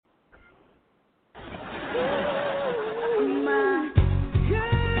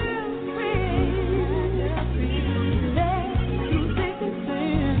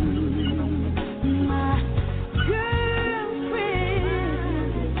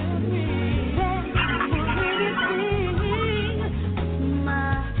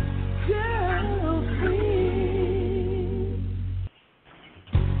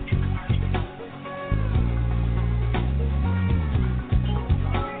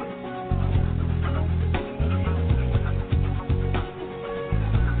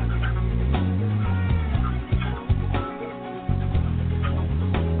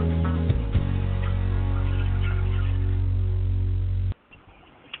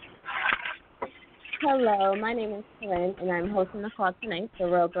Hello, my name is Corinne, and I'm hosting the call tonight for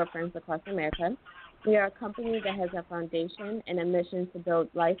Real Girlfriends Across America. We are a company that has a foundation and a mission to build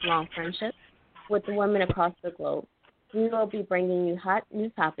lifelong friendships with the women across the globe. We will be bringing you hot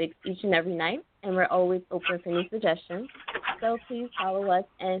new topics each and every night, and we're always open for new suggestions. So please follow us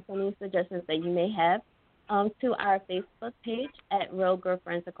and send any suggestions that you may have to our Facebook page at Real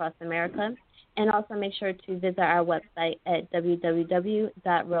Girlfriends Across America, and also make sure to visit our website at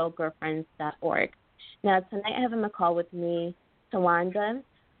www.realgirlfriends.org. Now, tonight I have on the call with me Tawanda.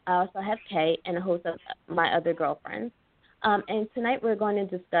 I also have Kay and a host of my other girlfriends. And tonight we're going to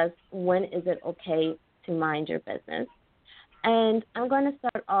discuss when is it okay to mind your business. And I'm going to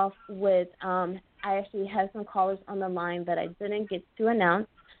start off with I actually have some callers on the line that I didn't get to announce.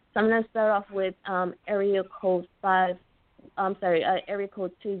 So I'm going to start off with area code area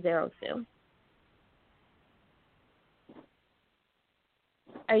code 202.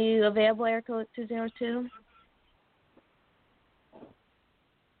 Are you available, area code 202?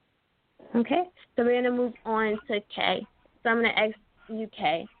 Okay, so we're going to move on to Kay. So I'm going to ask you,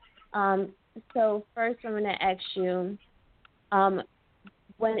 Kay. So first I'm going to ask you,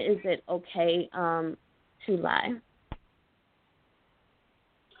 when is it okay to lie?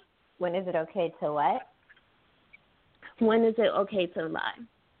 When is it okay to what? When is it okay to lie?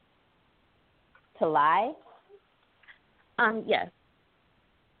 To lie? Yes.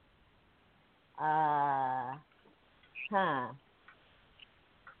 I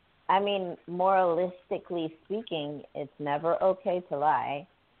mean, moralistically speaking, it's never okay to lie.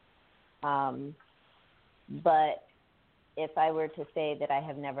 But if I were to say that I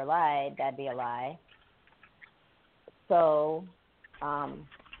have never lied, that'd be a lie. So,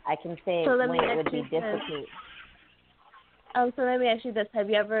 I can say when it would be difficult. So let me ask you this. Have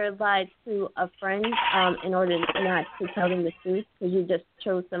you ever lied to a friend in order not to tell them the truth because you just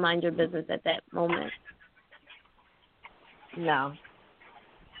chose to mind your business at that moment? No.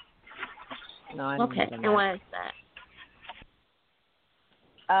 No, I okay, and why is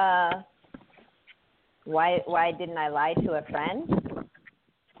that? Why didn't I lie to a friend?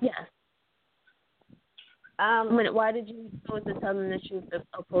 Yes. Why did you choose to tell them the truth as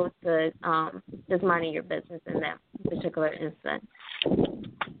opposed to just minding your business in that particular instance?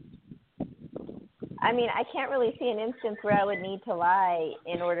 I mean, I can't really see an instance where I would need to lie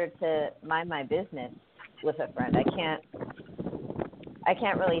in order to mind my business with a friend. I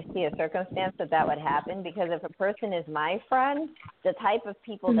can't really see a circumstance that would happen, because if a person is my friend, the type of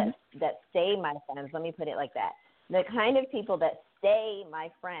people that stay my friends, let me put it like that, the kind of people that stay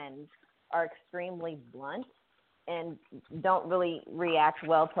my friends are extremely blunt and don't really react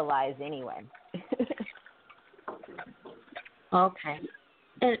well to lies anyway. Okay.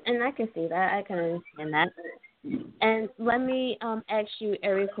 And I can see that. I can understand that. And let me ask you,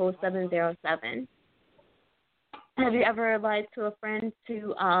 area code 707. Have you ever lied to a friend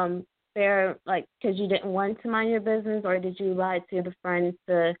to because you didn't want to mind your business, or did you lie to the friend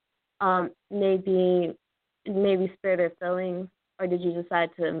to maybe spare their feelings, or did you decide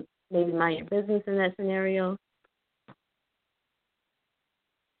to maybe mind your business in that scenario?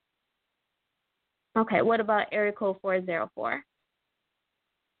 Okay, what about area code 404?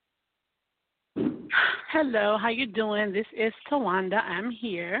 Hello, how you doing? This is Tawanda. I'm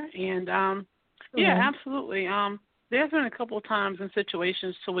here, and yeah, absolutely. There's been a couple of times in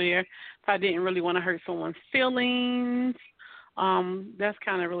situations to where if I didn't really want to hurt someone's feelings, that's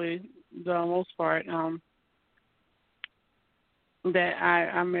kind of really the most part. That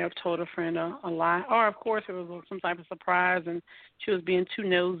I may have told a friend a lie. Or, of course, it was some type of surprise and she was being too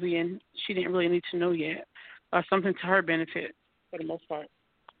nosy and she didn't really need to know yet, or something to her benefit for the most part.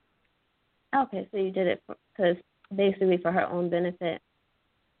 Okay, so you did it basically for her own benefit.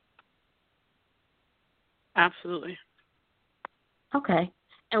 Absolutely. Okay.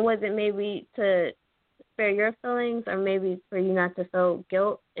 And was it maybe to spare your feelings, or maybe for you not to feel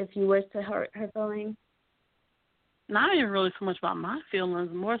guilt if you were to hurt her feelings? Not even really so much about my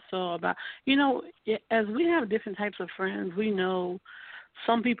feelings, more so about, as we have different types of friends, we know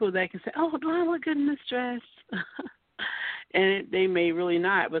some people that can say, oh, do I look good in this dress? And they may really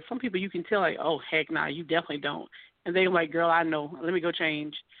not. But some people you can tell, like, oh, heck nah, you definitely don't. And they're like, girl, I know. Let me go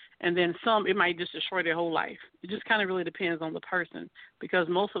change. And then some, it might just destroy their whole life. It just kind of really depends on the person, because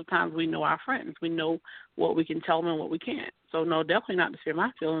most of the times we know our friends. We know what we can tell them and what we can't. So, no, definitely not to spare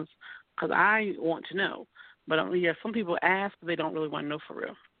my feelings, because I want to know. But, yeah, some people ask, but they don't really want to know for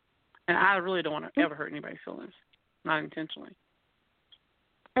real. And I really don't want to ever hurt anybody's feelings, not intentionally.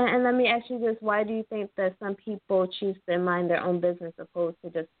 And let me ask you this. Why do you think that some people choose to mind their own business opposed to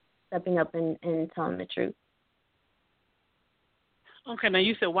just stepping up and telling the truth? Okay, now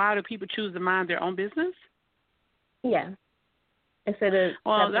you said why do people choose to mind their own business? Yeah. Instead of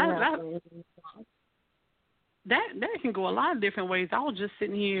Well, stepping up that can go a lot of different ways. I was just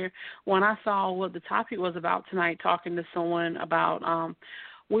sitting here when I saw what the topic was about tonight, talking to someone about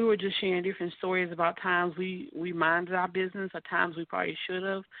we were just sharing different stories about times we minded our business or times we probably should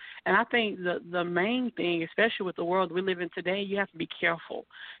have. And I think the main thing, especially with the world we live in today, you have to be careful.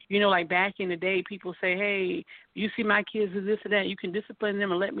 You know, like back in the day, people say, hey, you see my kids do this or that, you can discipline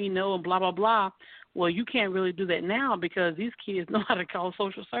them and let me know and blah, blah, blah. Well, you can't really do that now because these kids know how to call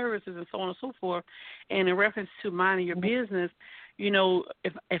social services and so on and so forth. And in reference to minding your business, you know,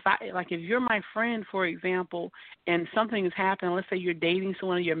 if you're my friend, for example, and something is happening, let's say you're dating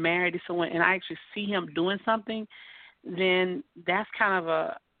someone or you're married to someone, and I actually see him doing something, then that's kind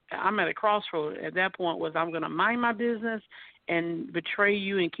of I'm at a crossroad at that point, whether I'm going to mind my business and betray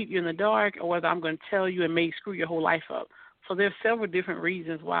you and keep you in the dark, or whether I'm going to tell you and may screw your whole life up. So there's several different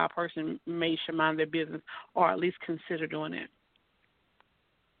reasons why a person should mind their business or at least consider doing it.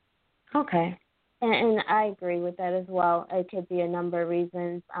 Okay. And I agree with that as well. It could be a number of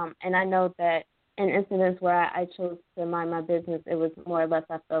reasons. And I know that in incidents where I chose to mind my business, it was more or less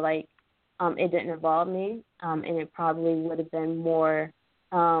I feel like it didn't involve me, and it probably would have been more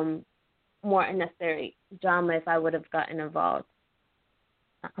unnecessary drama if I would have gotten involved.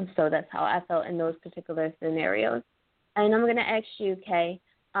 So that's how I felt in those particular scenarios. And I'm going to ask you, Kay,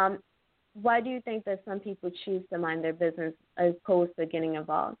 why do you think that some people choose to mind their business as opposed to getting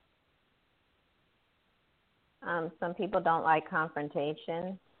involved? Some people don't like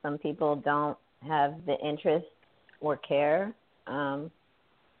confrontation. Some people don't have the interest or care. Some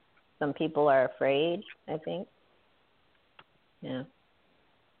people are afraid, I think. Yeah.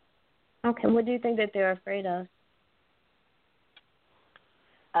 Okay. What do you think that they're afraid of?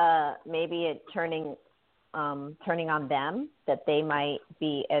 Maybe it turning on them, that they might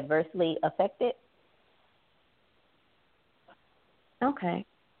be adversely affected. Okay.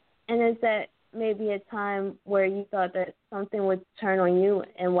 And is that maybe a time where you thought that something would turn on you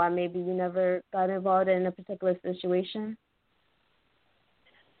and why maybe you never got involved in a particular situation?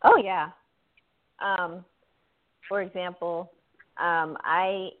 Oh, yeah. For example,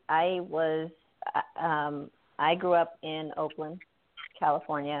 I grew up in Oakland,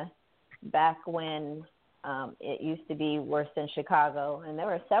 California, back when it used to be worse than Chicago. And there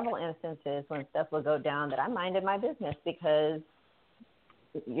were several instances when stuff would go down that I minded my business because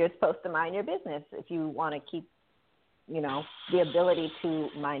you're supposed to mind your business if you want to keep, the ability to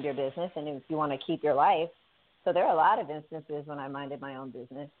mind your business and if you want to keep your life. So there are a lot of instances when I minded my own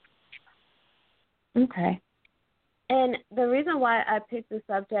business. Okay. And the reason why I picked the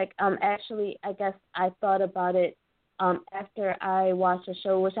subject, actually, I guess I thought about it after I watched a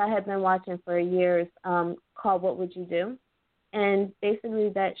show, which I had been watching for years, called What Would You Do? And basically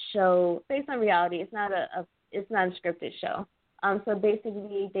that show, based on reality, it's not a scripted show. So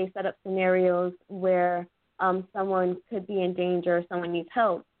basically they set up scenarios where someone could be in danger or someone needs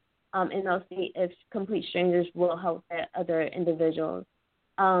help, and they'll see if complete strangers will help that other individuals.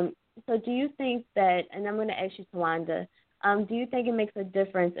 So do you think that, and I'm going to ask you, Tawanda, do you think it makes a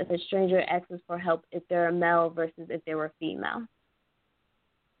difference if a stranger asks for help if they're a male versus if they were female?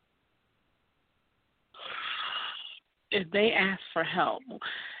 If they ask for help,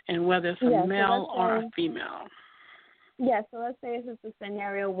 and whether it's a male or a female. Yeah, so let's say it's a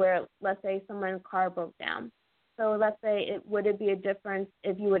scenario where, let's say someone's car broke down. So let's say would it be a difference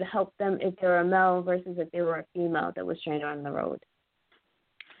if you would help them if they were a male versus if they were a female that was stranded on the road?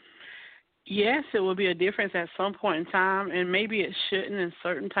 Yes, it will be a difference at some point in time, and maybe it shouldn't in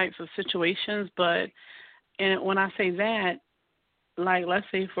certain types of situations. But when I say that, like let's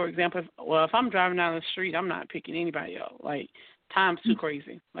say, for example, if I'm driving down the street, I'm not picking anybody up. Like time's too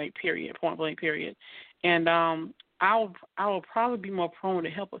crazy, like period, point blank period. And I will probably be more prone to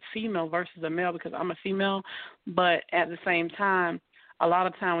help a female versus a male because I'm a female. But at the same time, a lot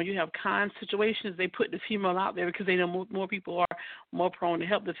of time when you have con situations, they put the female out there because they know more people are more prone to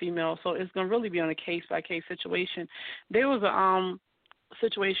help the female. So it's going to really be on a case-by-case situation. There was a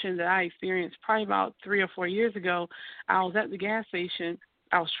situation that I experienced probably about 3 or 4 years ago. I was at the gas station.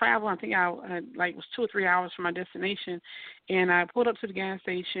 I was traveling. I think I was 2 or 3 hours from my destination, and I pulled up to the gas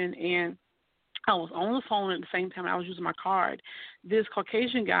station, and I was on the phone at the same time I was using my card. This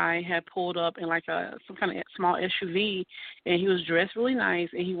Caucasian guy had pulled up in like some kind of small SUV, and he was dressed really nice,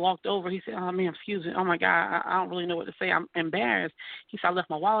 and he walked over. He said, "Oh, man, excuse me. Oh, my God, I don't really know what to say. I'm embarrassed." He said, "I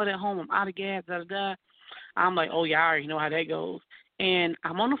left my wallet at home. I'm out of gas, da-da-da." I'm like, "Oh, yeah, I already know how that goes." And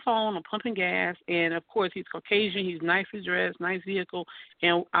I'm on the phone. I'm pumping gas, and, of course, he's Caucasian. He's nicely dressed, nice vehicle,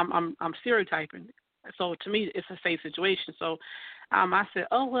 and I'm stereotyping. So to me, it's a safe situation. So I said,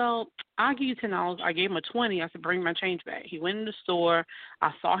 oh, well, I'll give you $10. I gave him a 20. I said, bring my change back. He went in the store.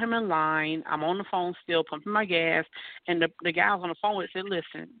 I saw him in line. I'm on the phone still, pumping my gas. And the guy was on the phone with said,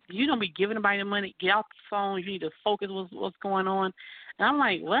 listen, you don't be giving anybody the money. Get off the phone. You need to focus what's going on. And I'm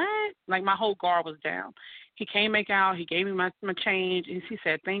like, what? Like, my whole guard was down. He came back out. He gave me my change. And he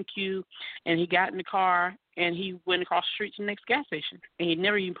said, thank you. And he got in the car, and he went across the street to the next gas station. And he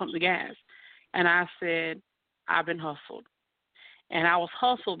never even pumped the gas. And I said, I've been hustled. And I was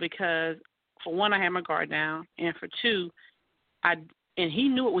hustled because, for one, I had my guard down. And for two, and he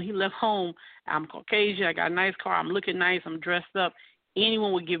knew it when he left home. I'm Caucasian. I got a nice car. I'm looking nice. I'm dressed up.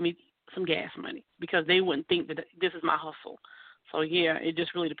 Anyone would give me some gas money because they wouldn't think that this is my hustle. So, yeah, it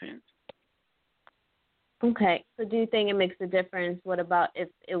just really depends. Okay. So do you think it makes a difference? What about if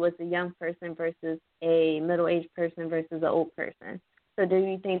it was a young person versus a middle-aged person versus an old person? So do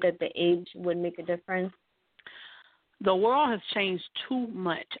you think that the age would make a difference? The world has changed too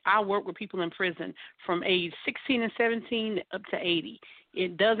much. I work with people in prison from age 16 and 17 up to 80.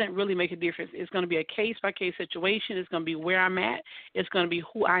 It doesn't really make a difference. It's going to be a case-by-case situation. It's going to be where I'm at. It's going to be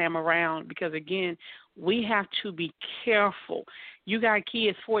who I am around because, again, we have to be careful. You got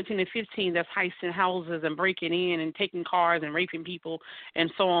kids 14 and 15 that's heisting houses and breaking in and taking cars and raping people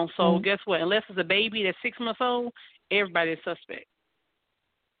and so on. So guess what? Unless it's a baby that's 6 months old, everybody is suspect.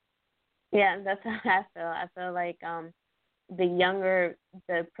 Yeah, that's how I feel. I feel like the younger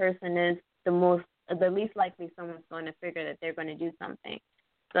the person is, the least likely someone's going to figure that they're going to do something.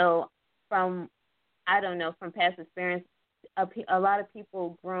 So from past experience, a lot of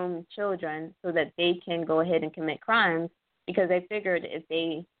people groom children so that they can go ahead and commit crimes because they figured if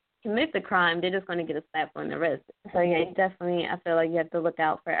they commit the crime, they're just going to get a slap on the wrist. So, yeah, definitely I feel like you have to look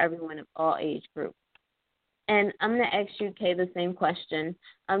out for everyone of all age groups. And I'm going to ask you, Kay, the same question.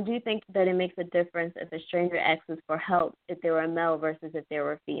 Do you think that it makes a difference if a stranger asks for help if they were a male versus if they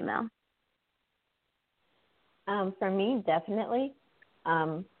were a female? For me, definitely.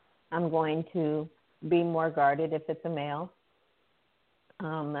 I'm going to be more guarded if it's a male.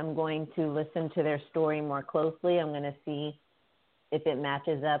 I'm going to listen to their story more closely. I'm going to see if it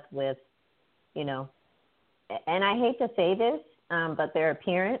matches up with, and I hate to say this, but their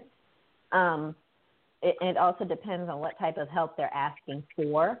appearance. It also depends on what type of help they're asking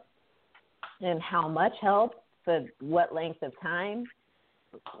for and how much help, for what length of time.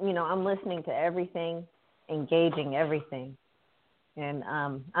 I'm listening to everything, engaging everything. And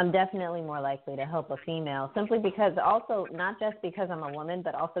I'm definitely more likely to help a female simply because also, not just because I'm a woman,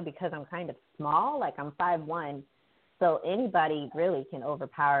 but also because I'm kind of small, like I'm 5'1", so anybody really can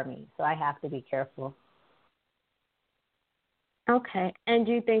overpower me, so I have to be careful. Okay. And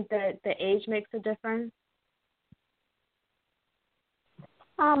do you think that the age makes a difference?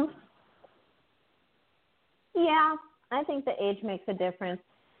 Yeah, I think the age makes a difference.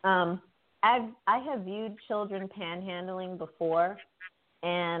 I have viewed children panhandling before,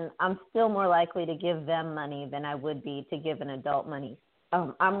 and I'm still more likely to give them money than I would be to give an adult money.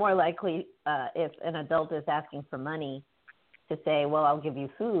 I'm more likely, if an adult is asking for money, to say, well, I'll give you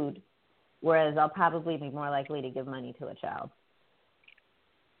food, whereas I'll probably be more likely to give money to a child.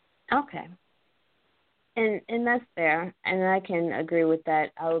 Okay. And that's fair, and I can agree with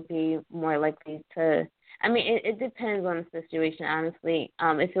that. I would be more likely to, it depends on the situation, honestly.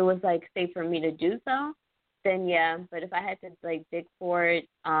 If it was, say, for me to do so, then yeah, but if I had to, dig for it,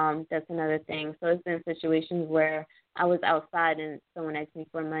 that's another thing. So it's been situations where I was outside and someone asked me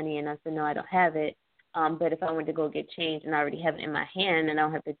for money, and I said, no, I don't have it. But if I went to go get change and I already have it in my hand and I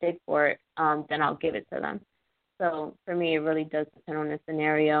don't have to dig for it, then I'll give it to them. So for me, it really does depend on the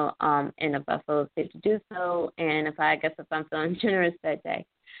scenario, and if I feel safe to do so, and if I'm feeling generous that day.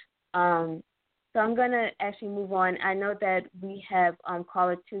 So I'm going to actually move on. I know that we have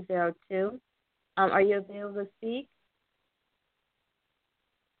caller 202. Are you available to speak?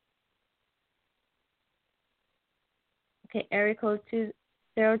 Okay, area code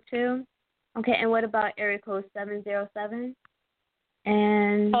 202. Okay, and what about area code 707?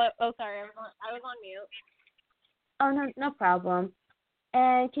 And sorry, I was on mute. Oh, no problem.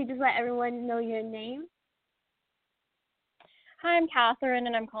 And can you just let everyone know your name? Hi, I'm Catherine,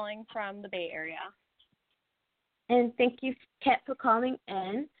 and I'm calling from the Bay Area. And thank you, Kat, for calling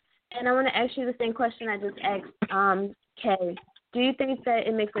in. And I want to ask you the same question I just asked Kay. Do you think that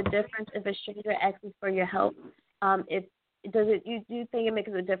it makes a difference if a stranger asks for your help? Do you think it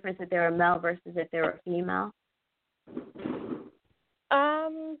makes a difference if they're a male versus if they're a female?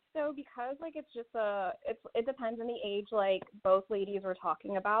 So so because like it's just it depends on the age like both ladies were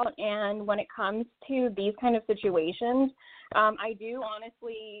talking about, and when it comes to these kind of situations, I do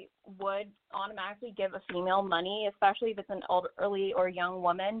honestly would automatically give a female money, especially if it's an elderly or young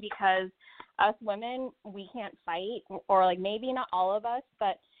woman, because us women, we can't fight, or like maybe not all of us,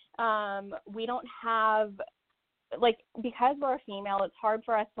 but we don't have, like, because we're a female, it's hard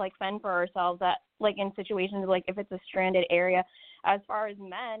for us to like fend for ourselves at like in situations like if it's a stranded area. As far as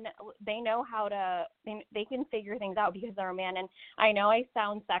men, they know how to, they can figure things out because they're a man. And I know I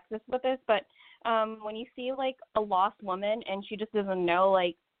sound sexist with this, but when you see like a lost woman and she just doesn't know,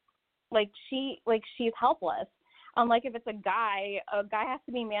 she's helpless. Unlike if it's a guy has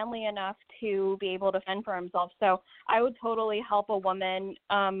to be manly enough to be able to fend for himself. So I would totally help a woman.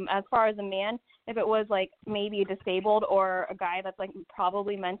 As far as a man, if it was like maybe disabled or a guy that's like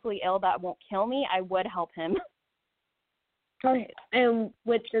probably mentally ill that won't kill me, I would help him. Okay. And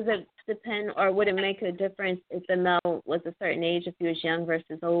does it depend, or would it make a difference if the male was a certain age, if he was young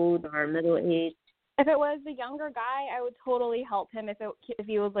versus old or middle age? If it was a younger guy, I would totally help him if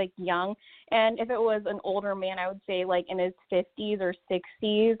he was like young, and if it was an older man, I would say like in his 50s or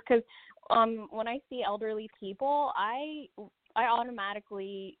 60s. Because when I see elderly people, I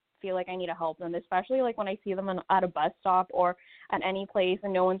automatically feel like I need to help them, especially like when I see them at a bus stop or at any place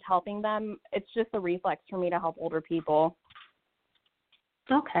and no one's helping them. It's just a reflex for me to help older people.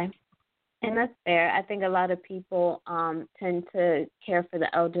 Okay. And that's fair. I think a lot of people tend to care for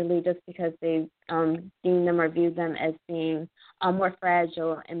the elderly just because they deem them or view them as being more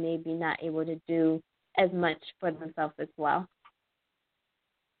fragile and maybe not able to do as much for themselves as well.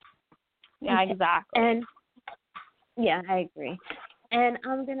 Yeah, exactly. And yeah, I agree. And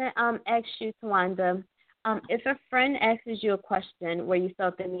I'm gonna ask you, Tawanda, if a friend asks you a question where you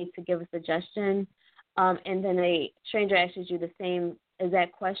felt the need to give a suggestion, and then a stranger asks you the same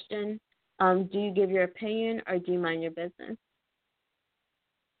exact question, do you give your opinion or do you mind your business?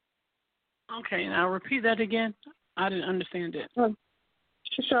 Okay, now repeat that again. I didn't understand it.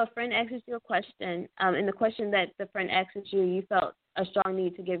 So a friend asks you a question, and the question that the friend asks you, you felt a strong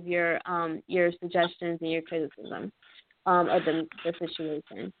need to give your suggestions and your criticism of the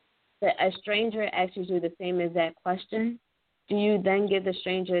situation. But a stranger asks you the same exact question. Do you then give the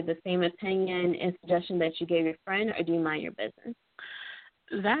stranger the same opinion and suggestion that you gave your friend, or do you mind your business?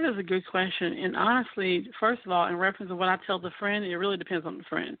 That is a good question. And honestly, first of all, in reference to what I tell the friend, it really depends on the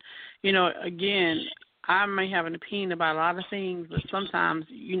friend. You know, again, I may have an opinion about a lot of things, but sometimes,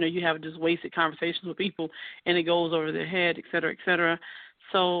 you know, you have just wasted conversations with people and it goes over their head, et cetera, et cetera.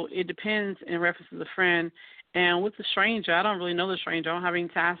 So it depends in reference to the friend. And with the stranger, I don't really know the stranger. I don't have any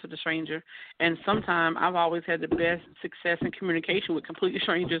ties to the stranger. And sometimes I've always had the best success in communication with completely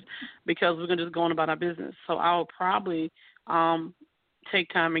strangers because we're going to just go on about our business. So I'll probably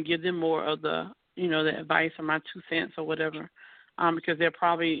take time and give them more of the, you know, the advice or my 2 cents or whatever, because they'll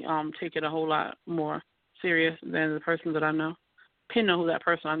probably take it a whole lot more serious than the person that I know, depending on who that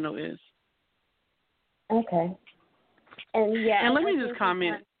person I know is. Okay. And yeah. And let me just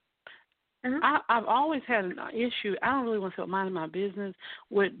comment. I've always had an issue. I don't really want to mind my business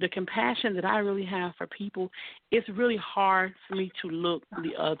with the compassion that I really have for people. It's really hard for me to look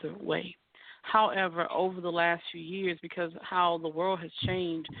the other way. However, over the last few years, because how the world has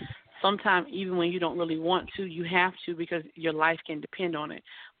changed, sometimes even when you don't really want to, you have to because your life can depend on it.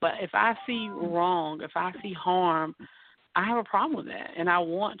 But if I see wrong, if I see harm, I have a problem with that, and I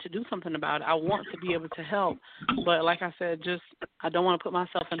want to do something about it. I want to be able to help. But like I said, just I don't want to put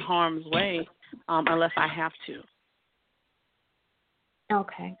myself in harm's way unless I have to.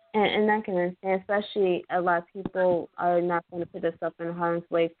 Okay. And I can understand, especially a lot of people are not going to put themselves in harm's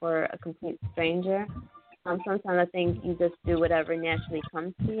way for a complete stranger. Sometimes I think you just do whatever naturally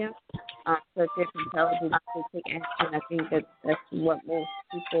comes to you. So if you're compelled to take action, I think that's what most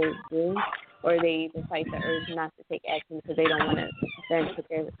people do, or they either fight the urge not to take action because they don't want to then put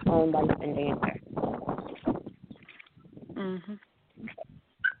their own life in danger. Mhm.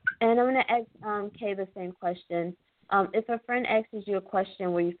 And I'm going to ask Kay the same question. If a friend asks you a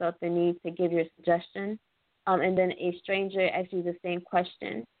question where you felt the need to give your suggestion, and then a stranger asks you the same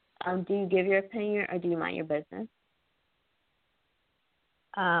question, do you give your opinion or do you mind your business?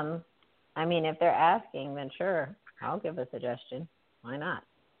 I mean, if they're asking, then sure, I'll give a suggestion. Why not?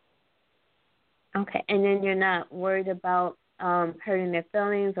 Okay, and then you're not worried about hurting their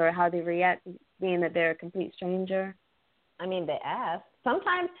feelings or how they react, being that they're a complete stranger? I mean, they ask.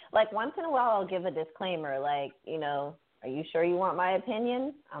 Sometimes, like once in a while, I'll give a disclaimer, like, you know, are you sure you want my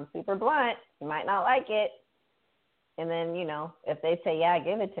opinion? I'm super blunt. You might not like it. And then, you know, if they say, yeah,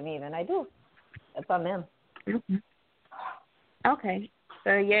 give it to me, then I do. That's on them. Okay.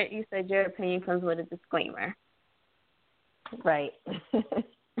 So you said your opinion comes with a disclaimer. Right.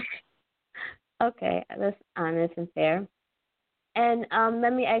 Okay, that's honest and fair. And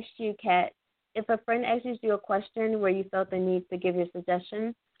let me ask you, Kat, if a friend asks you a question where you felt the need to give your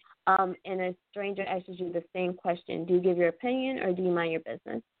suggestion, and a stranger asks you the same question, do you give your opinion or do you mind your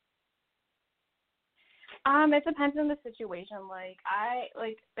business? It depends on the situation.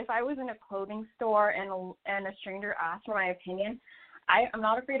 If I was in a clothing store and a stranger asked for my opinion, I'm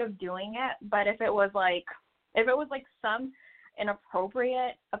not afraid of doing it. But if it was like some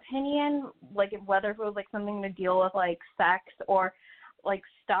inappropriate opinion, whether if it was like something to deal with like sex or like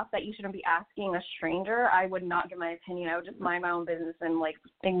stuff that you shouldn't be asking a stranger, I would not give my opinion. I would just mind my own business and like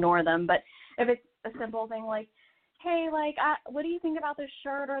ignore them. But if it's a simple thing like, hey, what do you think about this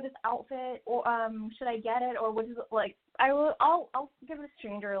shirt or this outfit, or should I get it, or what is it like? I'll give a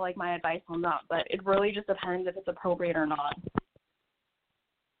stranger like my advice on that, but it really just depends if it's appropriate or not.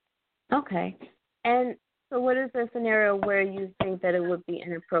 Okay. And so what is the scenario where you think that it would be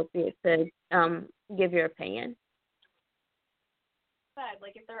inappropriate to give your opinion?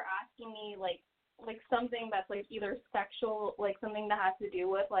 Like if they're asking me like something that's like either sexual, like something that has to do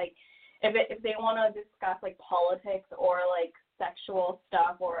with like if they want to discuss like politics or like sexual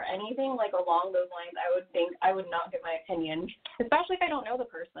stuff or anything like along those lines, I would not give my opinion, especially if I don't know the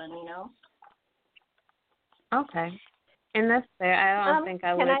person, you know. Okay. And that's fair. I don't think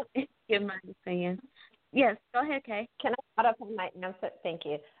I would give my opinion. Yes, go ahead, Kay. Can I modify my answer? Thank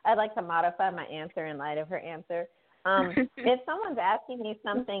you. I'd like to modify my answer in light of her answer. If someone's asking me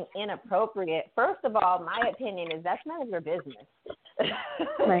something inappropriate, first of all, my opinion is that's none of your business.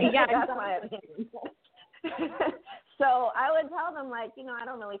 Right. Yeah, that's my opinion. So I would tell them, like, I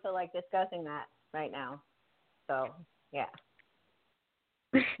don't really feel like discussing that right now. So, yeah.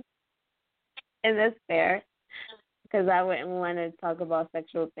 And that's fair, because I wouldn't want to talk about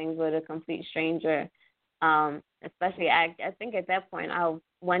sexual things with a complete stranger. Especially, I think at that point, I'll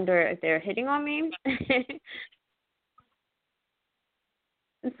wonder if they're hitting on me.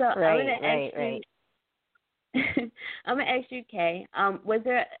 So right. I'm gonna ask you, Kay. Was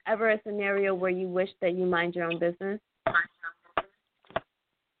there ever a scenario where you wished that you mind your own business?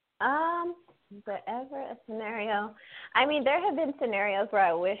 Is there ever a scenario? I mean, there have been scenarios where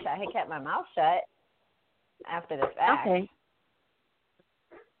I wish I had kept my mouth shut after the fact. Okay.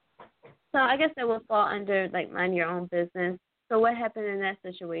 So I guess that would fall under like mind your own business. So what happened in that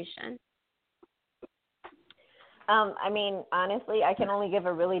situation? I mean, honestly, I can only give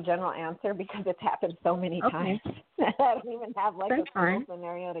a really general answer because it's happened so many times. I don't even have like a full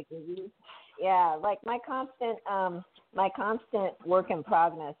scenario to give you. Yeah, like my constant work in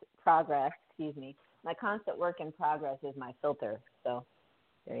progress. Excuse me. My constant work in progress is my filter. So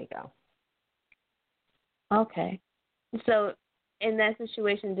there you go. Okay. So in that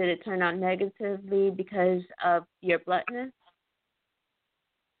situation, did it turn out negatively because of your bluntness?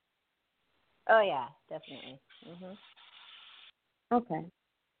 Oh yeah, definitely. Okay.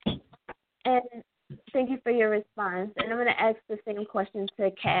 And thank you for your response. And I'm going to ask the same question to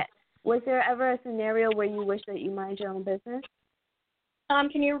Kat. Was there ever a scenario where you wish that you mind your own business?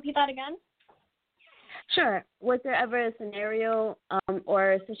 Can you repeat that again? Sure. Was there ever a scenario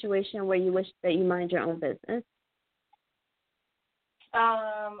or a situation where you wish that you mind your own business?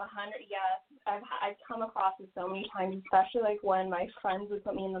 100, yes. I've come across it so many times, especially like when my friends would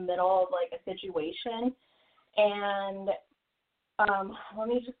put me in the middle of like a situation. And let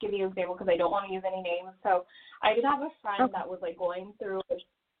me just give you an example because I don't want to use any names. So I did have a friend that was like going through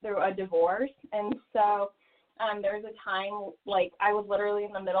a divorce, and so there was a time like I was literally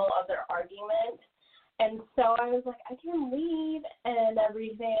in the middle of their argument, and so I was like, I can leave and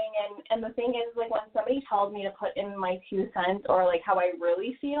everything. And the thing is, like, when somebody tells me to put in my 2 cents or like how I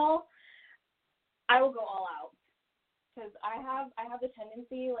really feel, I will go all out. Because I have the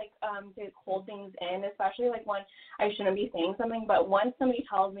tendency like to hold things in, especially like when I shouldn't be saying something. But once somebody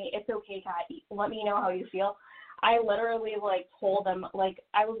tells me it's okay, Kat, let me know how you feel, I literally like told them, like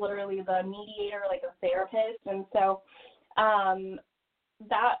I was literally the mediator, like a therapist. And so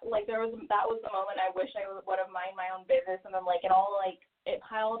that was the moment I wish I would have minded my own business. And then like it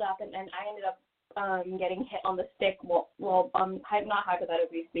piled up, and I ended up getting hit on the stick. Well, not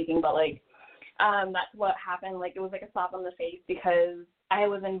hypothetically speaking, but like. That's what happened. Like, it was like a slap on the face because I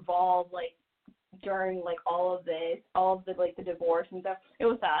was involved, like, during, like, all of the, like, the divorce and stuff. It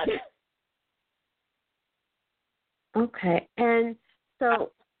was sad. Okay. And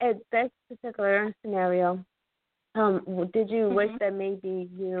so at that particular scenario, did you wish that maybe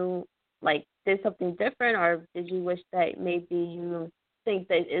you, like, did something different, or did you wish that maybe you think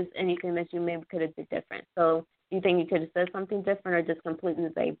that is anything that you maybe could have did different? So you think you could have said something different or just completely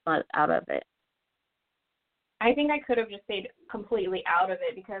say butt out of it? I think I could have just stayed completely out of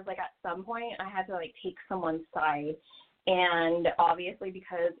it because, like, at some point I had to, like, take someone's side. And obviously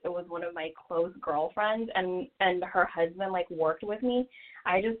because it was one of my close girlfriends and her husband, like, worked with me,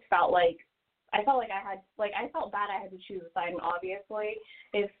 I just felt like I felt bad I had to choose a side. And obviously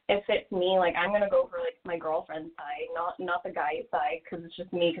if it's me, like, I'm going to go for, like, my girlfriend's side, not the guy's side because it's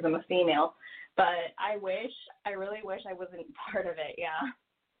just me because I'm a female. But I really wish I wasn't part of it, yeah.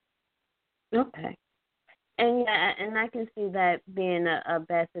 Okay. And yeah, and I can see that being a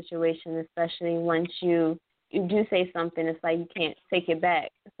bad situation, especially once you do say something, it's like you can't take it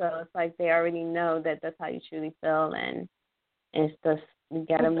back. So it's like they already know that that's how you truly feel, and it's just you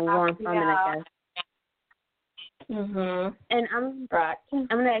gotta move on from it, I guess. Mhm. And I'm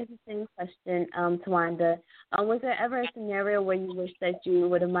gonna ask the same question, Tawanda. Was there ever a scenario where you wish that you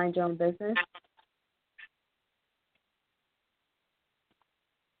would have minded your own business?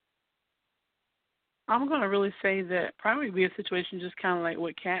 I'm going to really say that probably be a situation just kind of like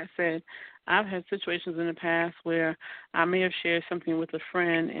what Kat said. I've had situations in the past where I may have shared something with a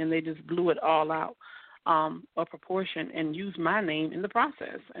friend and they just blew it all out of proportion and used my name in the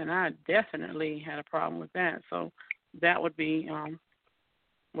process. And I definitely had a problem with that. So that would be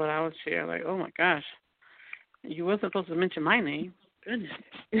what I would share. Like, oh, my gosh, you wasn't supposed to mention my name. Goodness.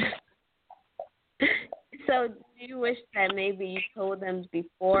 So do you wish that maybe you told them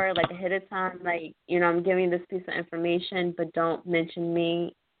before, like ahead of time, like, you know, I'm giving you this piece of information, but don't mention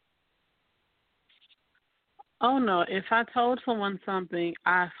me? Oh, no. If I told someone something,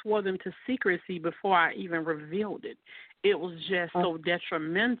 I swore them to secrecy before I even revealed it. It was just so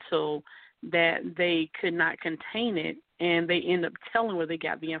detrimental that they could not contain it, and they end up telling where they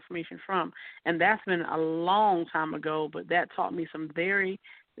got the information from. And that's been a long time ago, but that taught me some very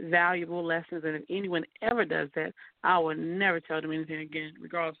valuable lessons. And if anyone ever does that, I will never tell them anything again,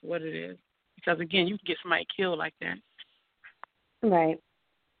 regardless of what it is. Because, again, you can get somebody killed like that. Right.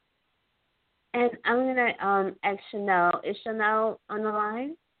 And I'm going to ask Chanel. Is Chanel on the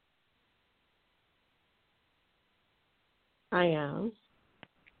line? I am.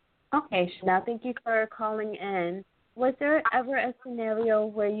 Okay, Chanel, thank you for calling in. Was there ever a scenario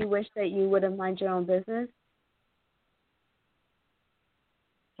where you wish that you would have minded your own business?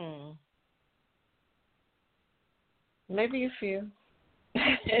 Maybe a few.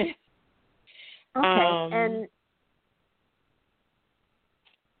 Okay, and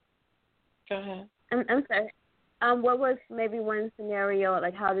go ahead. I'm sorry. What was maybe one scenario,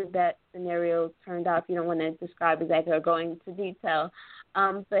 like how did that scenario turn out, if you don't want to describe exactly or go into detail,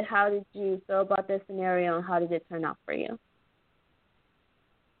 but how did you feel about this scenario and how did it turn out for you?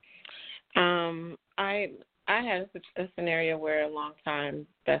 I had a scenario where a longtime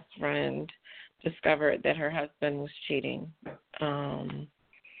best friend discovered that her husband was cheating. I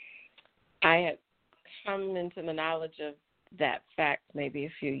had come into the knowledge of that fact maybe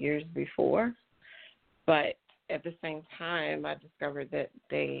a few years before, but at the same time, I discovered that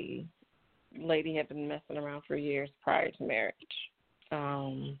the lady had been messing around for years prior to marriage.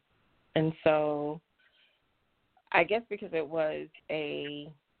 And so I guess because it was a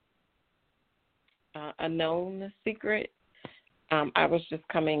known secret, I was just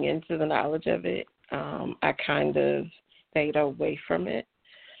coming into the knowledge of it. I kind of stayed away from it.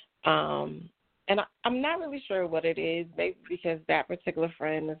 And I'm not really sure what it is, maybe because that particular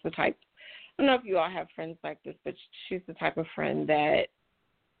friend is the type, I don't know if you all have friends like this, but she's the type of friend that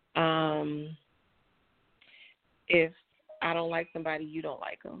if I don't like somebody, you don't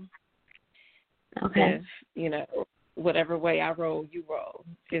like them. Okay. If, you know, whatever way I roll, you roll,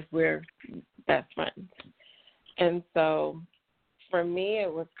 if we're best friends. And so for me,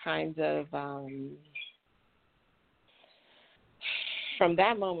 it was kind of, from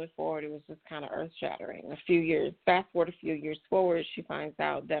that moment forward, it was just kind of earth-shattering. Fast forward a few years forward, she finds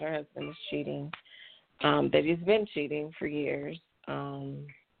out that her husband is cheating, that he's been cheating for years.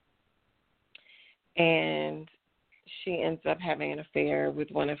 And she ends up having an affair with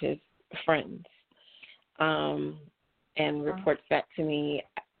one of his friends, and reports back to me.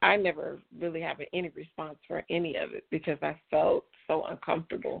 I never really have any response for any of it because I felt so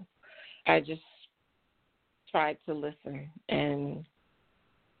uncomfortable. I just tried to listen and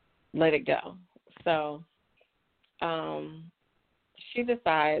let it go. So she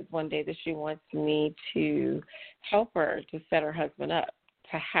decides one day that she wants me to help her to set her husband up,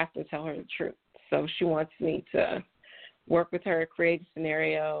 to have to tell her the truth. So she wants me to work with her, create a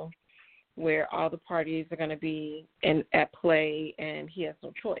scenario where all the parties are going to be at play and he has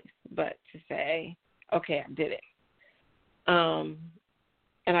no choice but to say, okay, I did it.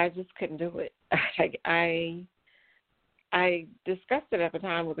 And I just couldn't do it. I I discussed it at the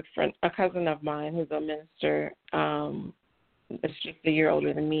time with a cousin of mine who's a minister. It's just a year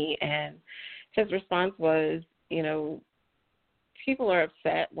older than me, and his response was, people are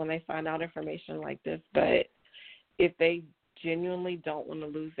upset when they find out information like this, but if they genuinely don't want to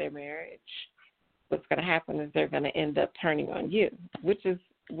lose their marriage, what's going to happen is they're going to end up turning on you, which is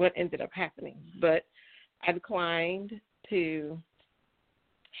what ended up happening. But I declined to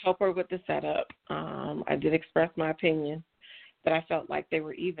help her with the setup. I did express my opinion, but I felt like they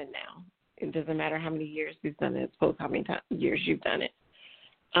were even now. It doesn't matter how many years you've done it, suppose how many years you've done it.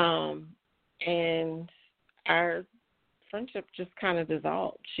 And our friendship just kind of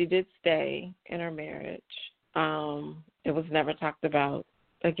dissolved. She did stay in her marriage. It was never talked about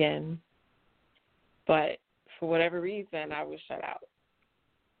again. But for whatever reason, I was shut out.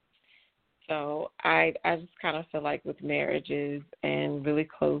 So I just kind of feel like with marriages and really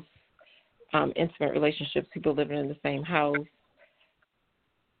close, intimate relationships, people living in the same house,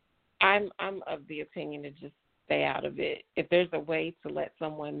 I'm of the opinion to just stay out of it. If there's a way to let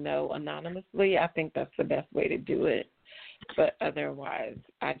someone know anonymously, I think that's the best way to do it. But otherwise,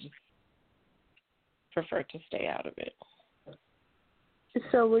 I just prefer to stay out of it.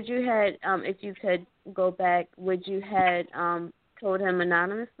 So would you had, if you could go back, would you had told him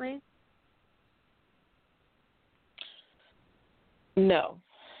anonymously? No.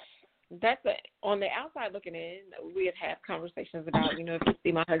 That's on the outside looking in, we had had conversations about, if you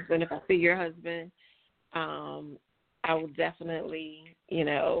see my husband, if I see your husband, I will definitely,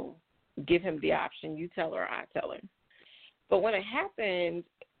 give him the option. You tell her, I tell her. But when it happened,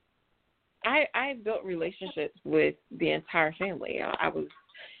 I built relationships with the entire family. I was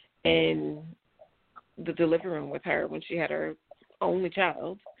in the delivery room with her when she had her only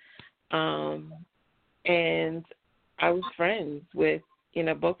child, and I was friends with,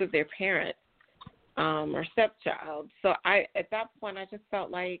 both of their parents, or stepchild. So at that point, I just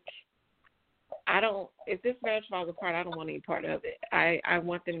felt like if this marriage falls apart, I don't want any part of it. I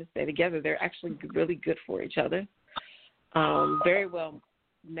want them to stay together. They're actually really good for each other, very well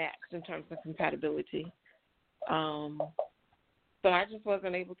matched in terms of compatibility. But I just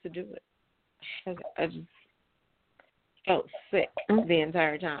wasn't able to do it. I just felt sick the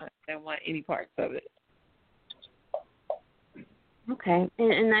entire time. I didn't want any parts of it. Okay,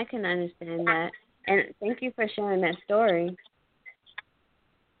 and I can understand that. And thank you for sharing that story.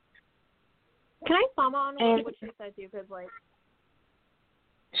 Can I follow on what you said too? Because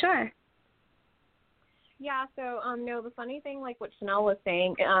Sure. Yeah. So no, the funny thing, like what Chanel was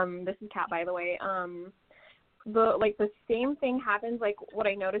saying. This is Kat, by the way. The same thing happens. Like what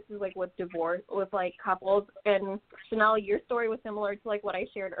I noticed is with divorce, with couples. And Chanel, your story was similar to what I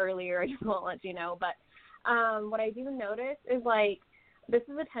shared earlier. I just won't let you know, but. What I do notice is this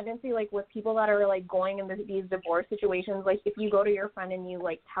is a tendency with people that are going in these divorce situations. If you go to your friend and you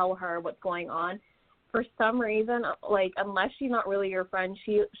tell her what's going on, for some reason, unless she's not really your friend,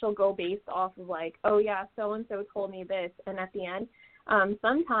 she'll go based off of oh yeah, so and so told me this, and at the end,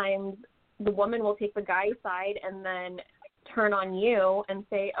 sometimes the woman will take the guy's side and then turn on you and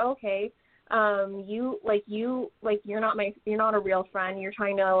say, okay, you're not a real friend. You're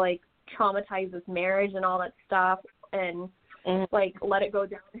trying to traumatize this marriage and all that stuff, and let it go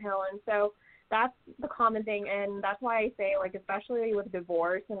downhill. And so that's the common thing, and that's why I say especially with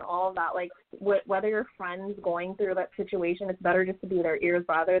divorce and all of that, whether your friend's going through that situation, it's better just to be their ears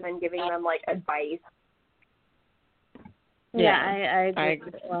rather than giving them advice. Yeah, I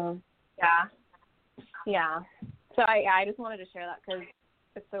agree as well. Yeah. So I just wanted to share that because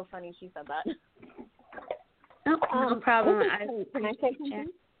it's so funny she said that. No problem. Can I say something?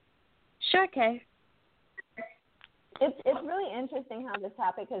 Sure, Kay. It's really interesting how this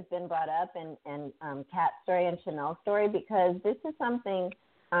topic has been brought up and Kat's story and Chanel's story, because this is something,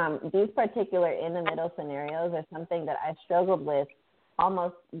 these particular in the middle scenarios are something that I struggled with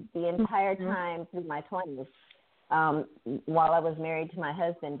almost the entire time through my 20s while I was married to my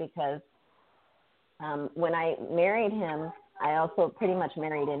husband, because when I married him, I also pretty much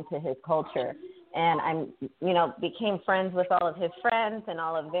married into his culture. And became friends with all of his friends and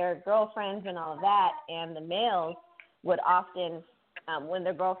all of their girlfriends and all of that. And the males would often, when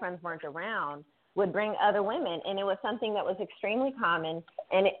their girlfriends weren't around, would bring other women. And it was something that was extremely common,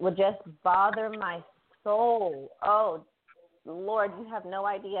 and it would just bother my soul. Oh, Lord, you have no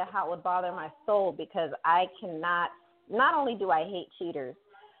idea how it would bother my soul, because I cannot, not only do I hate cheaters,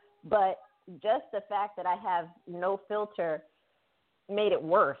 but just the fact that I have no filter made it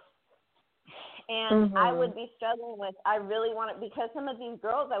worse. And I would be struggling with, I really wanted, because some of these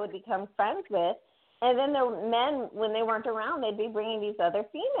girls I would become friends with, and then the men, when they weren't around, they'd be bringing these other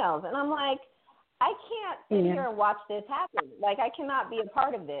females. And I'm like, I can't sit here and watch this happen. Like, I cannot be a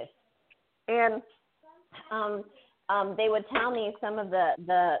part of this. And they would tell me, some of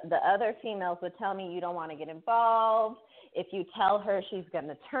the other females would tell me, you don't want to get involved. If you tell her, she's going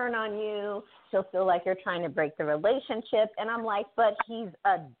to turn on you. She'll feel like you're trying to break the relationship. And I'm like, but he's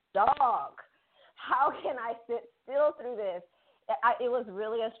a dog. How can I sit still through this? It was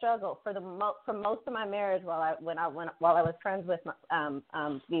really a struggle for most of my marriage while I was friends with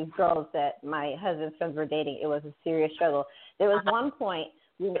these girls that my husband's friends were dating. It was a serious struggle. There was one point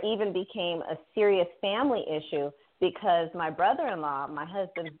where it even became a serious family issue because my brother-in-law, my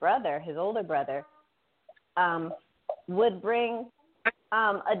husband's brother, his older brother, would bring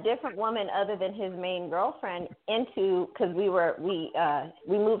a different woman other than his main girlfriend into, because we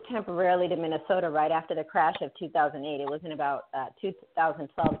moved temporarily to Minnesota right after the crash of 2008. It was in about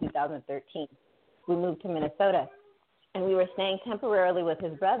 2012, 2013. We moved to Minnesota, and we were staying temporarily with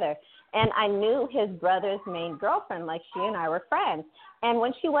his brother. And I knew his brother's main girlfriend, like she and I were friends. And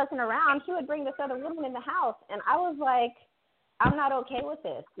when she wasn't around, he would bring this other woman in the house. And I was like, I'm not okay with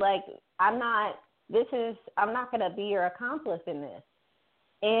this. Like, I'm not going to be your accomplice in this.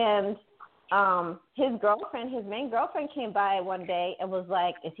 And his main girlfriend came by one day and was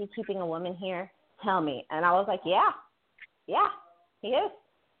like, is he keeping a woman here? Tell me. And I was like, yeah, he is.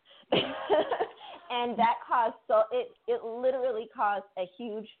 And that caused, it literally caused a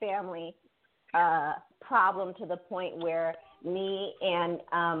huge family problem to the point where me and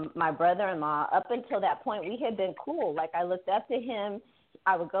my brother-in-law, up until that point, we had been cool. Like, I looked up to him.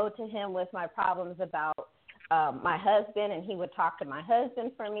 I would go to him with my problems about my husband, and he would talk to my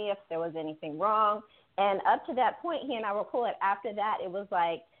husband for me if there was anything wrong. And up to that point, he and I were cool. And after that, it was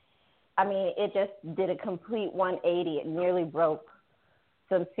like, it just did a complete 180. It nearly broke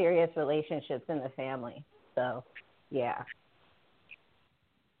some serious relationships in the family. So, yeah.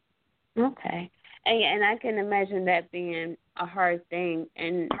 Okay. And I can imagine that being a hard thing.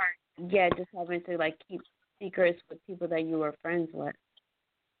 And, just having to, like, keep secrets with people that you were friends with.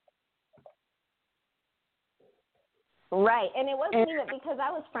 Right, and it wasn't even because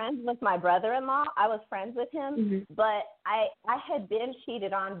I was friends with my brother-in-law. I was friends with him, but I had been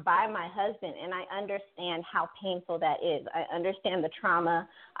cheated on by my husband, and I understand how painful that is. I understand the trauma.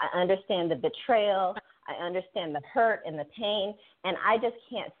 I understand the betrayal. I understand the hurt and the pain, and I just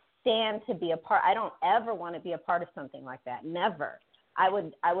can't stand to be a part. I don't ever want to be a part of something like that. Never. I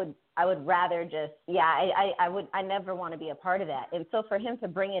would rather just, I never want to be a part of that. And so for him to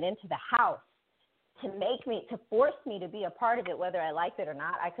bring it into the house, to force me to be a part of it, whether I liked it or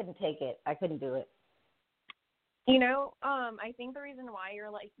not, I couldn't take it. I couldn't do it. I think the reason why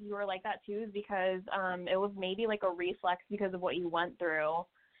you were like that too is because it was maybe like a reflex because of what you went through.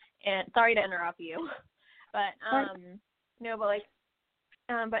 And sorry to interrupt you, but it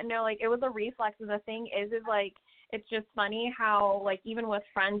was a reflex. And the thing is like, it's just funny how, like, even with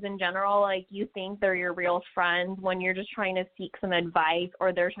friends in general, like, you think they're your real friends when you're just trying to seek some advice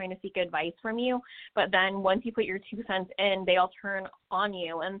or they're trying to seek advice from you. But then once you put your 2 cents in, they all turn on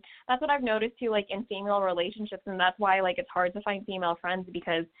you. And that's what I've noticed, too, like, in female relationships. And that's why, like, it's hard to find female friends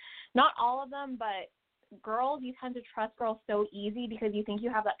because not all of them, but girls, you tend to trust girls so easy because you think you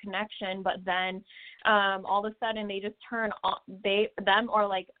have that connection. But then all of a sudden they just turn on them or,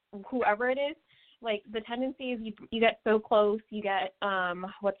 like, whoever it is. Like, the tendency is you get so close, you get,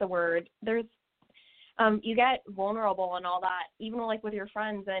 you get vulnerable and all that, even, like, with your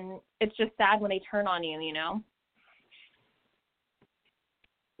friends, and it's just sad when they turn on you, you know?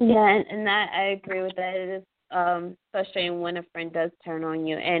 Yeah, and that, I agree with that. It is frustrating when a friend does turn on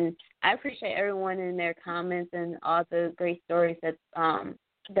you, and I appreciate everyone in their comments and all the great stories that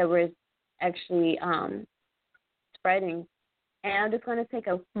we're actually spreading. And I'm just going to take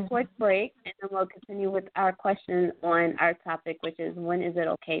a quick break, and then we'll continue with our question on our topic, which is, when is it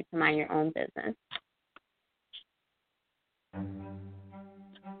okay to mind your own business?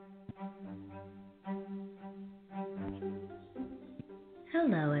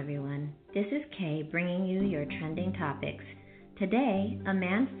 Hello, everyone. This is Kay bringing you your trending topics. Today, a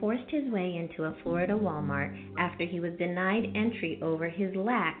man forced his way into a Florida Walmart after he was denied entry over his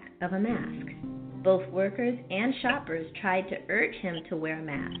lack of a mask. Both workers and shoppers tried to urge him to wear a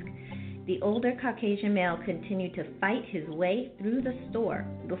mask. The older Caucasian male continued to fight his way through the store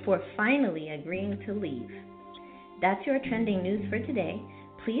before finally agreeing to leave. That's your trending news for today.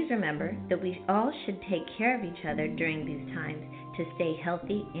 Please remember that we all should take care of each other during these times to stay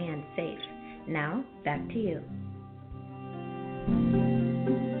healthy and safe. Now, back to you.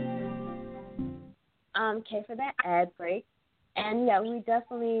 Okay, for that ad break. And, yeah, we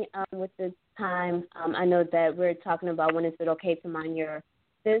definitely, with the time, I know that we're talking about when is it okay to mind your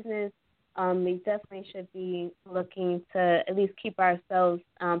business. we definitely should be looking to at least keep ourselves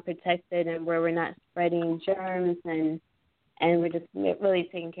protected and where we're not spreading germs and we're just really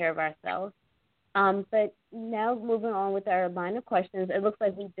taking care of ourselves. But now moving on with our line of questions, it looks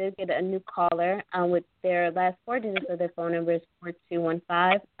like we did get a new caller with their last four digits of their phone number is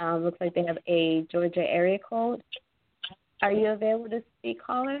 4215. Looks like they have a Georgia area code. Are you available to speak,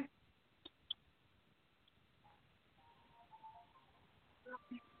 caller?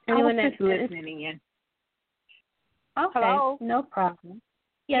 Anyone I was just listening in. Okay, Hello? no problem.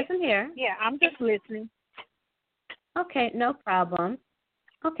 Yes, I'm here. Yeah, I'm just listening. Okay, no problem.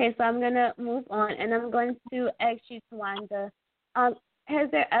 Okay, so I'm going to move on, and I'm going to ask you, Tawanda, has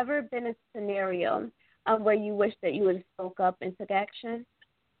there ever been a scenario where you wish that you would have spoke up and took action?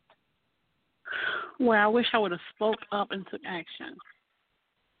 Well, I wish I would have spoke up and took action.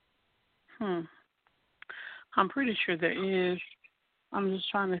 I'm pretty sure there is. I'm just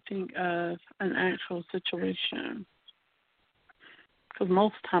trying to think of an actual situation. Because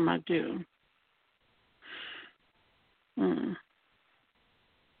most of the time I do.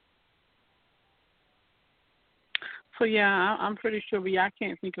 So, yeah, I'm pretty sure, but yeah, I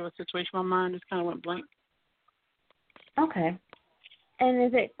can't think of a situation. My mind just kind of went blank. Okay. And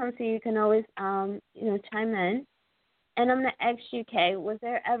if it comes to you, can always, chime in. And I'm going to ask you, Kay, was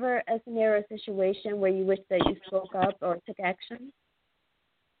there ever a scenario situation where you wish that you spoke up or took action?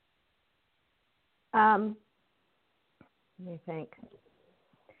 Let me think.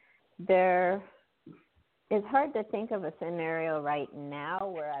 It's hard to think of a scenario right now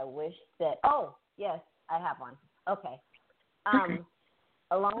where I wish that. Oh, yes, I have one. Okay.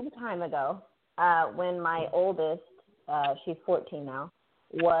 A long time ago, when my oldest, she's 14 now,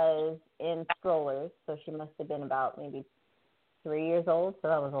 was in strollers, so she must have been about maybe 3 years old, so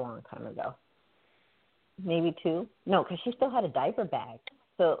that was a long time ago. Maybe 2? No, because she still had a diaper bag,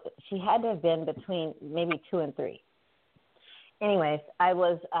 so she had to have been between maybe 2 and 3. Anyways, I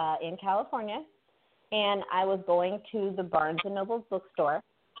was in California, and I was going to the Barnes & Noble bookstore,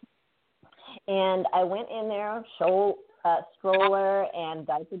 and I went in there, stroller and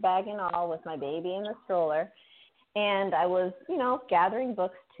diaper bag and all, with my baby in the stroller, and I was, gathering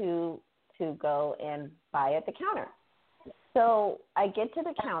books to go and buy at the counter. So I get to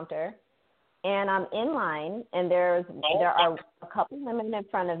the counter, and I'm in line, and there are a couple women in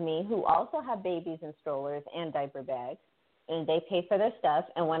front of me who also have babies in strollers and diaper bags, and they pay for their stuff.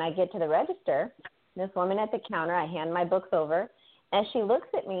 And when I get to the register, this woman at the counter, I hand my books over, and she looks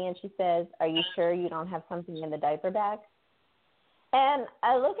at me and she says, "Are you sure you don't have something in the diaper bag?" And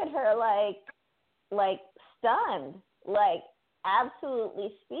I look at her like stunned, like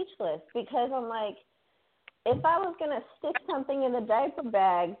absolutely speechless, because I'm like, if I was going to stick something in the diaper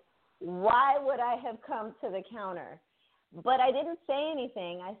bag, why would I have come to the counter? But I didn't say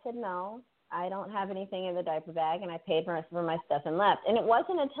anything. I said, no, I don't have anything in the diaper bag, and I paid for my stuff and left. And it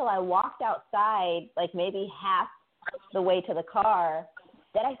wasn't until I walked outside, like maybe half the way to the car,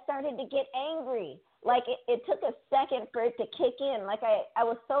 that I started to get angry. Like it took a second for it to kick in. Like I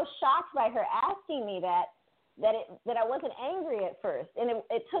was so shocked by her asking me that I wasn't angry at first. And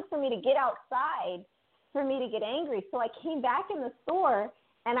it took for me to get outside for me to get angry. So I came back in the store,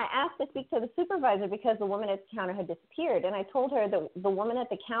 and I asked to speak to the supervisor because the woman at the counter had disappeared. And I told her that the woman at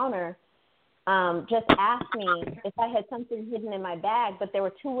the counter just asked me if I had something hidden in my bag, but there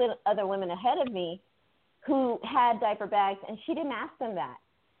were 2 other women ahead of me who had diaper bags, and she didn't ask them that.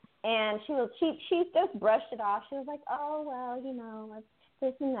 And she just brushed it off. She was like, "Oh, well, it's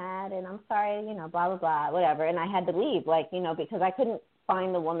this and that, and I'm sorry, blah, blah, blah, whatever." And I had to leave, because I couldn't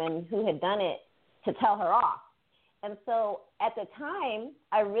find the woman who had done it to tell her off. And so at the time,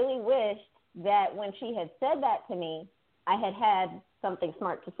 I really wished that when she had said that to me, I had something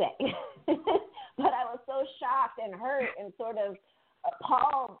smart to say. But I was so shocked and hurt and sort of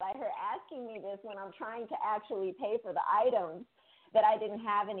appalled by her asking me this when I'm trying to actually pay for the items, that I didn't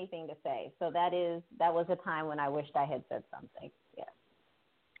have anything to say. So that was a time when I wished I had said something. Yes.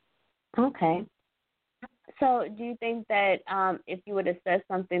 Okay. So do you think that if you would have said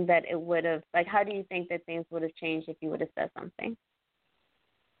something that it would have, how do you think that things would have changed if you would have said something?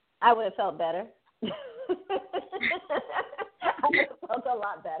 I would have felt better. I would have felt a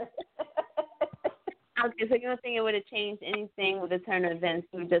lot better. Okay, so you don't think it would have changed anything with the turn of events?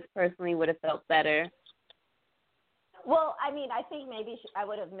 You just personally would have felt better? Well, I mean, I think maybe I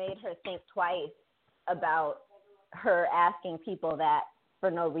would have made her think twice about her asking people that for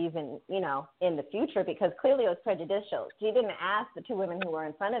no reason, in the future, because clearly it was prejudicial. She didn't ask the 2 women who were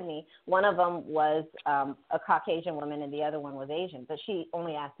in front of me. One of them was a Caucasian woman, and the other one was Asian, but she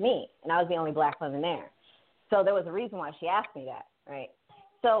only asked me, and I was the only black woman there. So there was a reason why she asked me that, right?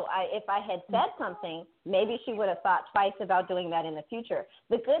 So if I had said something, maybe she would have thought twice about doing that in the future.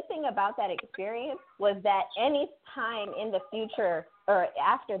 The good thing about that experience was that any time in the future or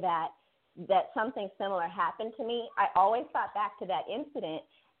after that something similar happened to me, I always thought back to that incident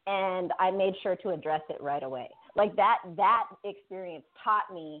and I made sure to address it right away. Like that experience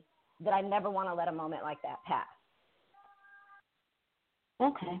taught me that I never want to let a moment like that pass.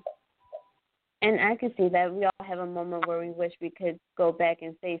 Okay. And I can see that we all have a moment where we wish we could go back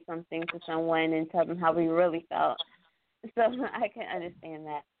and say something to someone and tell them how we really felt. So I can understand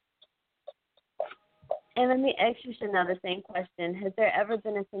that. And let me ask you another same question. Has there ever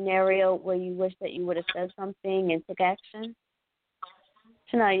been a scenario where you wish that you would have said something and took action?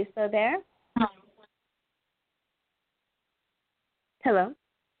 Chanel, are you still there? Hello?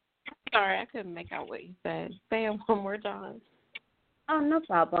 Sorry, I couldn't make out what you said. Say it one more time. Oh, no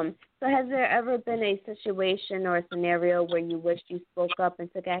problem. So has there ever been a situation or a scenario where you wished you spoke up and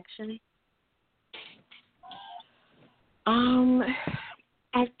took action?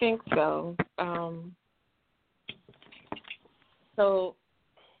 I think so. So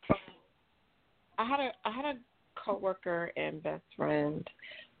I had a coworker and best friend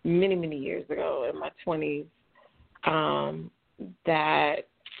many years ago in my 20s that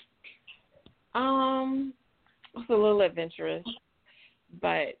was a little adventurous,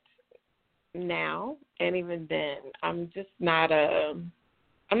 but now and even then I'm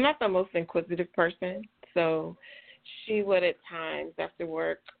not the most inquisitive person. So she would at times after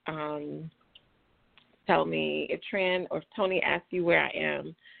work tell me, if Tran or if Tony asks you where I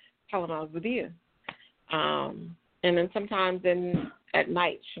am, tell him I was with you. And then sometimes at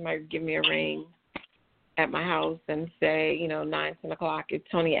night she might give me a ring at my house and say, 9, 10 o'clock, if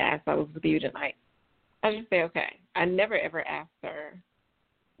Tony asks I was with you tonight. I just say, okay. I never ever asked her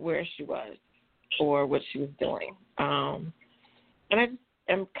where she was or what she was doing. And I just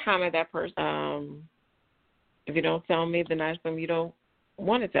am kind of that person. If you don't tell me, then I assume you don't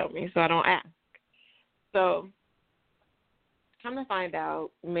want to tell me, so I don't ask. So come to find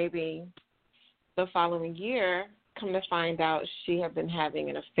out, maybe the following year, she had been having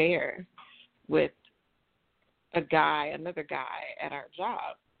an affair with another guy at our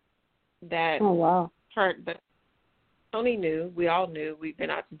job. That Tony knew. We all knew. We'd been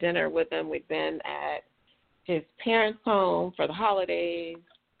out to dinner with him. We'd been at his parents' home for the holidays.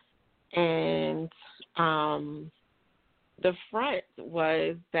 And the front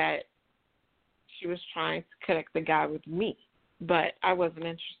was that she was trying to connect the guy with me, but I wasn't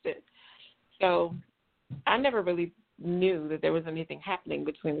interested. So I never really knew that there was anything happening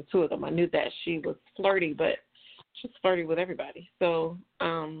between the two of them. I knew that she was flirty, but she was flirty with everybody. So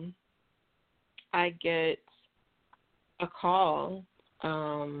I get a call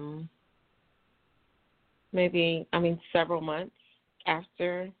several months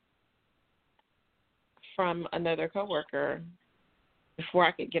after from another coworker before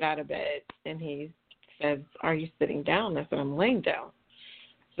I could get out of bed, and he says, "Are you sitting down?" I said, "I'm laying down."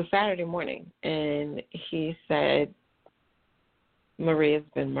 It's a Saturday morning, and he said, "Maria's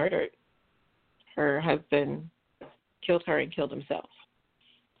been murdered. Her husband killed her and killed himself."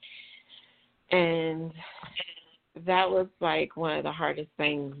 And that was like one of the hardest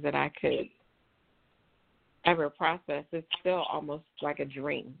things that I could ever process. It's still almost like a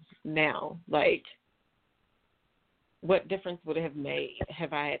dream now. Like, what difference would it have made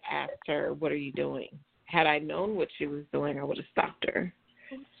if I had asked her, "What are you doing?" Had I known what she was doing, I would have stopped her.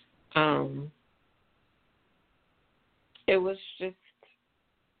 It was just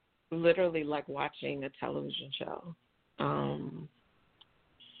literally like watching a television show.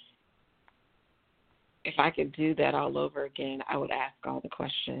 If I could do that all over again, I would ask all the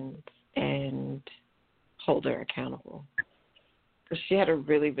questions and hold her accountable. Because she had a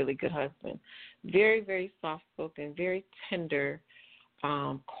really, really good husband. Very, very soft-spoken, very tender,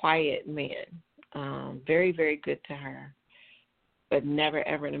 quiet man. Very, very good to her. But never,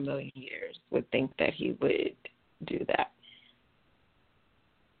 ever in a million years would think that he would do that.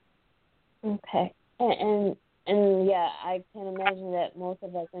 Okay. And yeah, I can imagine that most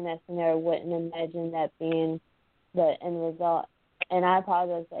of us in that scenario wouldn't imagine that being the end result. And I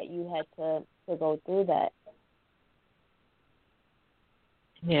apologize that you had to go through that.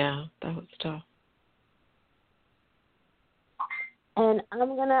 Yeah, that was tough. And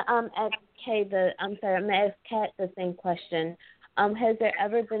I'm gonna ask I'm gonna ask Kat the same question. Has there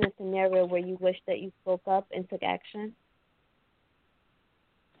ever been a scenario where you wish that you spoke up and took action?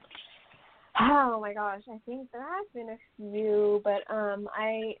 Oh my gosh, I think there has been a few, but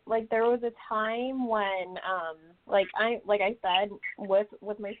there was a time when I said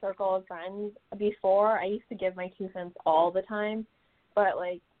with my circle of friends before, I used to give my 2 cents all the time. but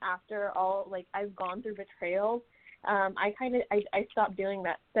like after all, like I've gone through betrayals, I stopped doing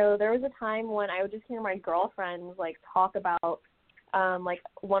that. So there was a time when I would just hear my girlfriends like talk about like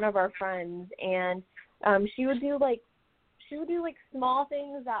one of our friends, and she would do like small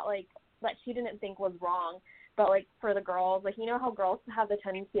things that she didn't think was wrong, but like for the girls, like you know how girls have the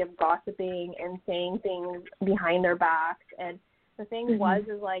tendency of gossiping and saying things behind their backs, and the thing was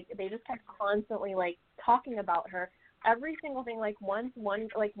like they just kept constantly like talking about her, every single thing. Like one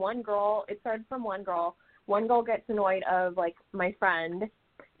girl, it started from one girl. One girl gets annoyed of like my friend,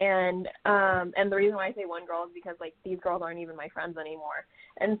 and the reason why I say one girl is because like these girls aren't even my friends anymore.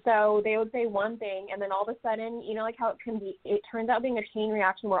 And so they would say one thing, and then all of a sudden, you know, like how it can be, it turns out being a chain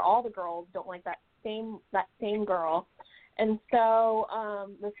reaction where all the girls don't like that same girl. And so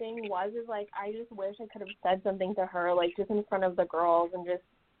the thing is like I just wish I could have said something to her, like just in front of the girls, and just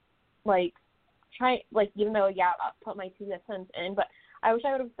like try, like even though I put my 2 cents in, but I wish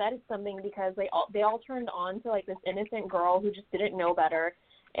I would have said something, because they all turned on to like this innocent girl who just didn't know better,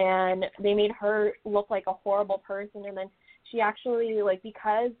 and they made her look like a horrible person. And then she actually, like,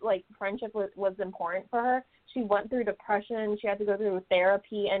 because like friendship was important for her, she went through depression. She had to go through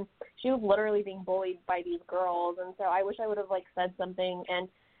therapy, and she was literally being bullied by these girls. And so I wish I would have like said something, and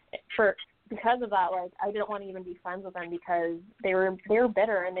because of that, like I didn't want to even be friends with them, because they were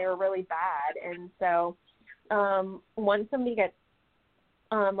bitter and they were really bad. And so once somebody gets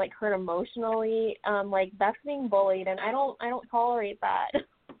like hurt emotionally, like that's being bullied, and I don't tolerate that.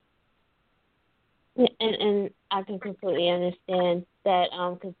 Yeah, and I can completely understand that,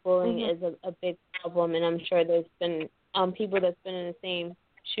 because bullying is a big problem, and I'm sure there's been people that's been in the same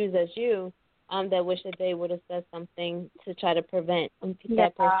shoes as you that wish that they would have said something to try to prevent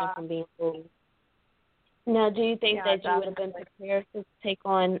that person from being bullied. Now, do you think that you would have been prepared to take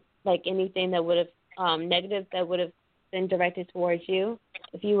on like anything that would have negative that would have been directed towards you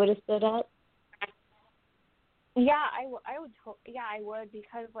if you would have stood up? Yeah, I would,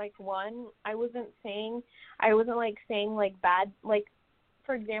 because like one, I wasn't saying like bad, like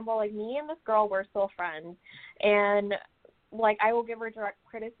for example, like me and this girl, we're still friends, and like I will give her direct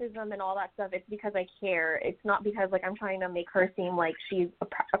criticism and all that stuff. It's because I care. It's not because like I'm trying to make her seem like she's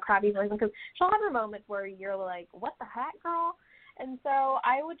a crappy person, because she'll have her moments where you're like, what the heck, girl? And so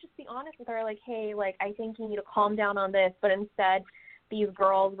I would just be honest with her, like, hey, like I think you need to calm down on this. But instead, these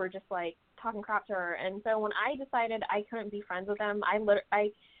girls were just like talking crap to her. And so when I decided I couldn't be friends with them,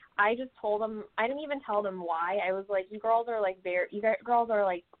 I just told them. I didn't even tell them why. I was like, you girls are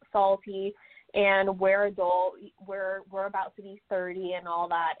like salty, and we're adult. We're about to be 30 and all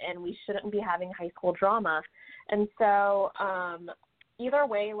that, and we shouldn't be having high school drama. And so either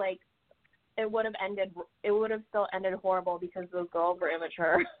way, like it would have still ended horrible, because those girls were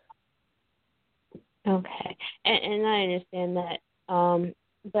immature. Okay, and I understand that.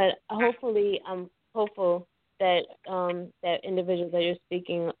 But hopefully, I'm hopeful that that individuals that you're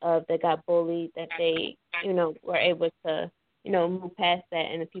speaking of that got bullied, that they, you know, were able to, you know, move past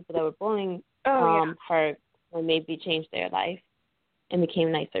that, and the people that were bullying her maybe changed their life and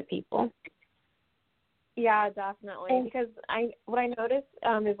became nicer people. Yeah, definitely. Because what I noticed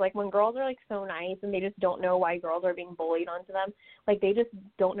is like when girls are like so nice and they just don't know why girls are being bullied onto them, like they just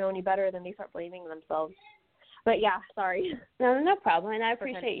don't know any better, then they start blaming themselves. But yeah, sorry. No problem. And I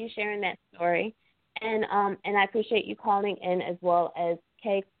appreciate you sharing that story. And I appreciate you calling in, as well as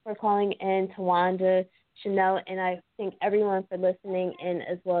Kay for calling in, Tawanda, Chanel, and I thank everyone for listening, and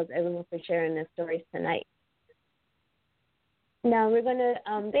as well as everyone for sharing their stories tonight. Now we're going to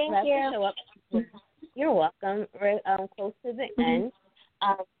wrap the show up. You're welcome. We're close to the end.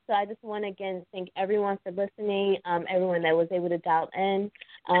 So I just want to, again, thank everyone for listening, everyone that was able to dial in.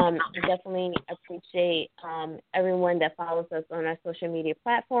 Definitely appreciate everyone that follows us on our social media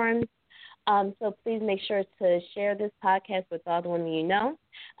platforms. So please make sure to share this podcast with all the women you know.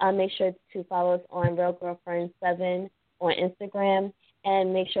 Make sure to follow us on Real Girlfriends 7 on Instagram,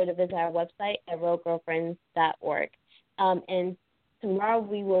 and make sure to visit our website at realgirlfriends.org. And tomorrow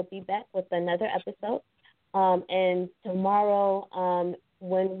we will be back with another episode. And tomorrow,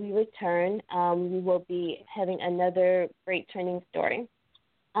 when we return, we will be having another great trending story.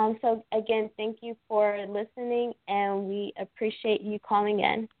 So, again, thank you for listening, and we appreciate you calling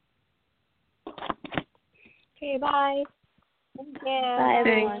in. Okay, bye. Yeah, bye,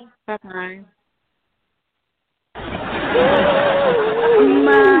 everyone.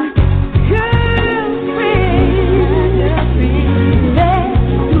 Bye-bye.